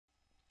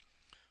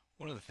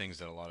One of the things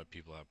that a lot of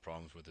people have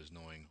problems with is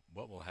knowing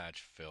what will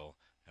hatch fill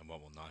and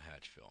what will not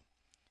hatch fill.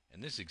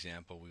 In this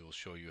example, we will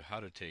show you how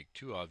to take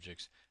two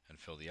objects and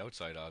fill the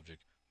outside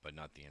object but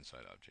not the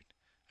inside object.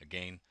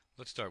 Again,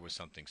 let's start with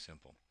something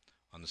simple.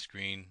 On the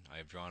screen, I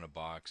have drawn a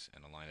box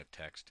and a line of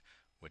text,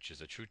 which is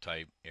a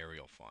TrueType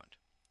Arial font.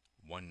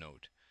 One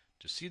note: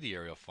 to see the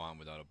Arial font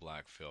without a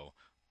black fill,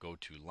 go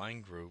to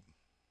Line Group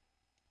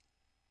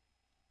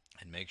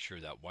and make sure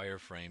that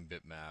Wireframe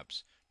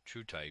Bitmaps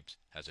TrueTypes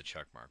has a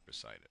check mark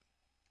beside it.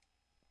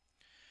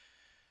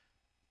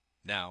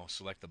 Now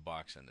select the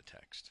box and the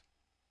text.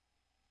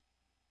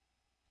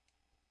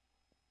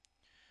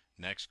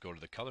 Next, go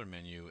to the Color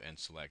menu and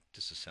select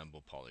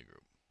Disassemble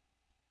Polygroup.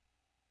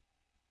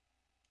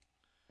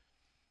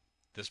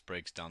 This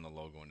breaks down the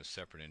logo into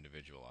separate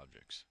individual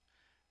objects.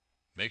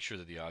 Make sure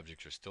that the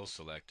objects are still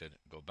selected.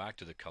 Go back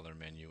to the Color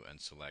menu and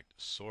select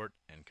Sort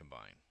and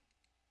Combine.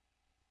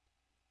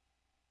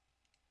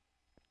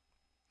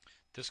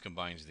 This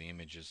combines the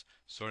images.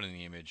 Sorting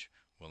the image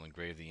will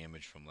engrave the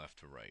image from left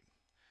to right.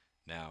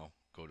 Now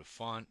go to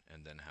Font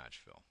and then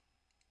Hatch Fill.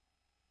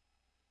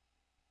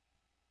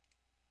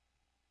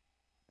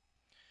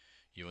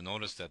 You will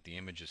notice that the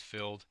image is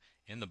filled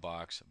in the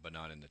box but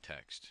not in the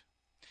text.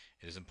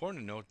 It is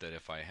important to note that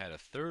if I had a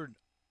third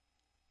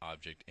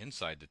object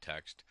inside the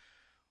text,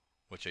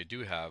 which I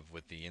do have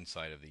with the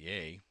inside of the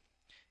A,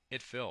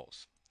 it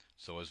fills.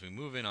 So as we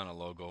move in on a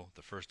logo,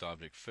 the first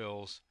object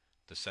fills,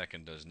 the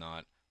second does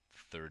not,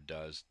 the third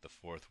does, the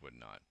fourth would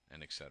not,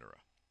 and etc.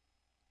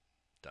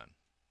 Done.